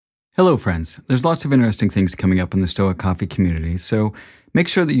Hello, friends. There's lots of interesting things coming up in the Stoic Coffee community, so make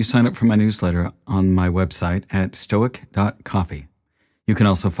sure that you sign up for my newsletter on my website at stoic.coffee. You can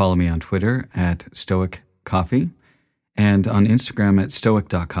also follow me on Twitter at stoiccoffee and on Instagram at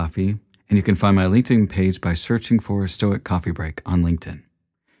stoic.coffee, and you can find my LinkedIn page by searching for Stoic Coffee Break on LinkedIn.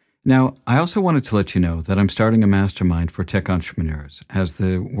 Now, I also wanted to let you know that I'm starting a mastermind for tech entrepreneurs as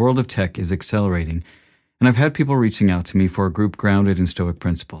the world of tech is accelerating, and I've had people reaching out to me for a group grounded in Stoic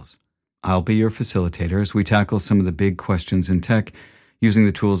principles. I'll be your facilitator as we tackle some of the big questions in tech using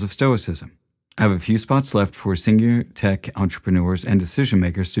the tools of Stoicism. I have a few spots left for senior tech entrepreneurs and decision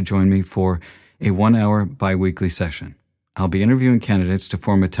makers to join me for a 1-hour bi-weekly session. I'll be interviewing candidates to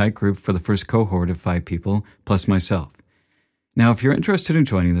form a tight group for the first cohort of 5 people, plus myself. Now, if you're interested in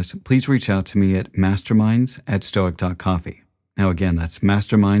joining this, please reach out to me at masterminds@stoic.coffee. Now, again, that's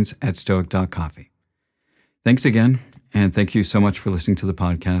masterminds@stoic.coffee. Thanks again, and thank you so much for listening to the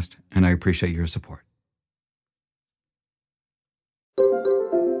podcast, and I appreciate your support.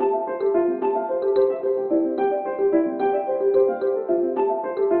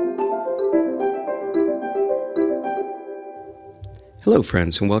 Hello,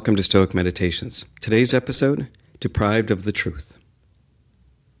 friends, and welcome to Stoic Meditations. Today's episode, Deprived of the Truth.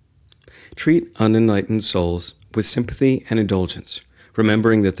 Treat unenlightened souls with sympathy and indulgence,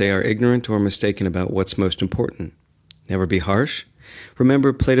 remembering that they are ignorant or mistaken about what's most important. Never be harsh.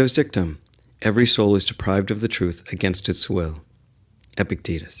 Remember Plato's dictum, every soul is deprived of the truth against its will.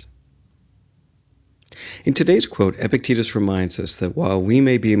 Epictetus. In today's quote, Epictetus reminds us that while we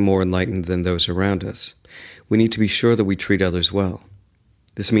may be more enlightened than those around us, we need to be sure that we treat others well.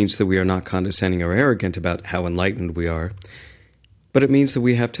 This means that we are not condescending or arrogant about how enlightened we are, but it means that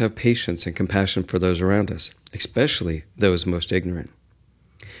we have to have patience and compassion for those around us, especially those most ignorant.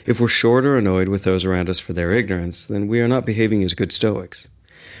 If we're short or annoyed with those around us for their ignorance, then we are not behaving as good Stoics.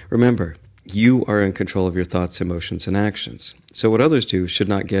 Remember, you are in control of your thoughts, emotions, and actions. So what others do should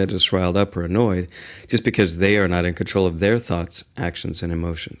not get us riled up or annoyed just because they are not in control of their thoughts, actions, and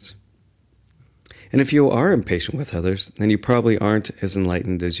emotions. And if you are impatient with others, then you probably aren't as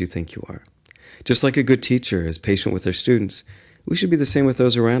enlightened as you think you are. Just like a good teacher is patient with their students, we should be the same with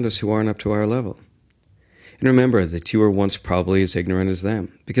those around us who aren't up to our level. And remember that you were once probably as ignorant as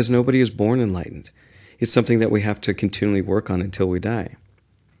them, because nobody is born enlightened. It's something that we have to continually work on until we die.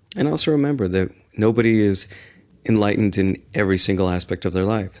 And also remember that nobody is enlightened in every single aspect of their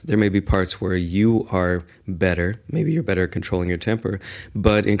life. There may be parts where you are better, maybe you're better at controlling your temper,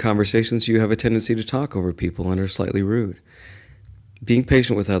 but in conversations you have a tendency to talk over people and are slightly rude. Being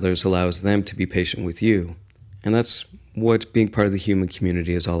patient with others allows them to be patient with you, and that's what being part of the human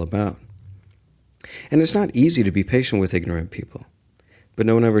community is all about. And it's not easy to be patient with ignorant people, but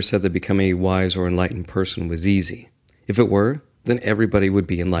no one ever said that becoming a wise or enlightened person was easy. If it were, then everybody would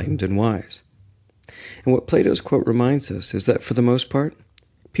be enlightened and wise. And what Plato's quote reminds us is that for the most part,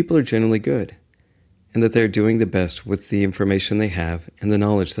 people are generally good, and that they're doing the best with the information they have and the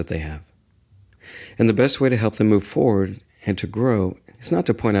knowledge that they have. And the best way to help them move forward and to grow is not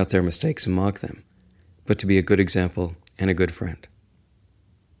to point out their mistakes and mock them, but to be a good example and a good friend.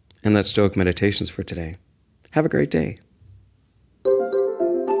 And that's Stoic Meditations for today. Have a great day.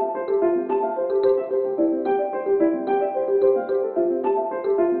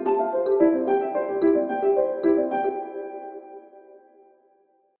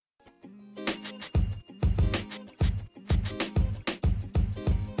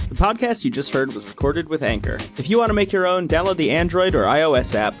 The podcast you just heard was recorded with Anchor. If you want to make your own, download the Android or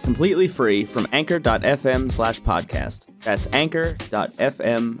iOS app completely free from anchor.fm/podcast. That's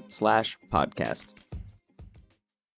anchor.fm/podcast.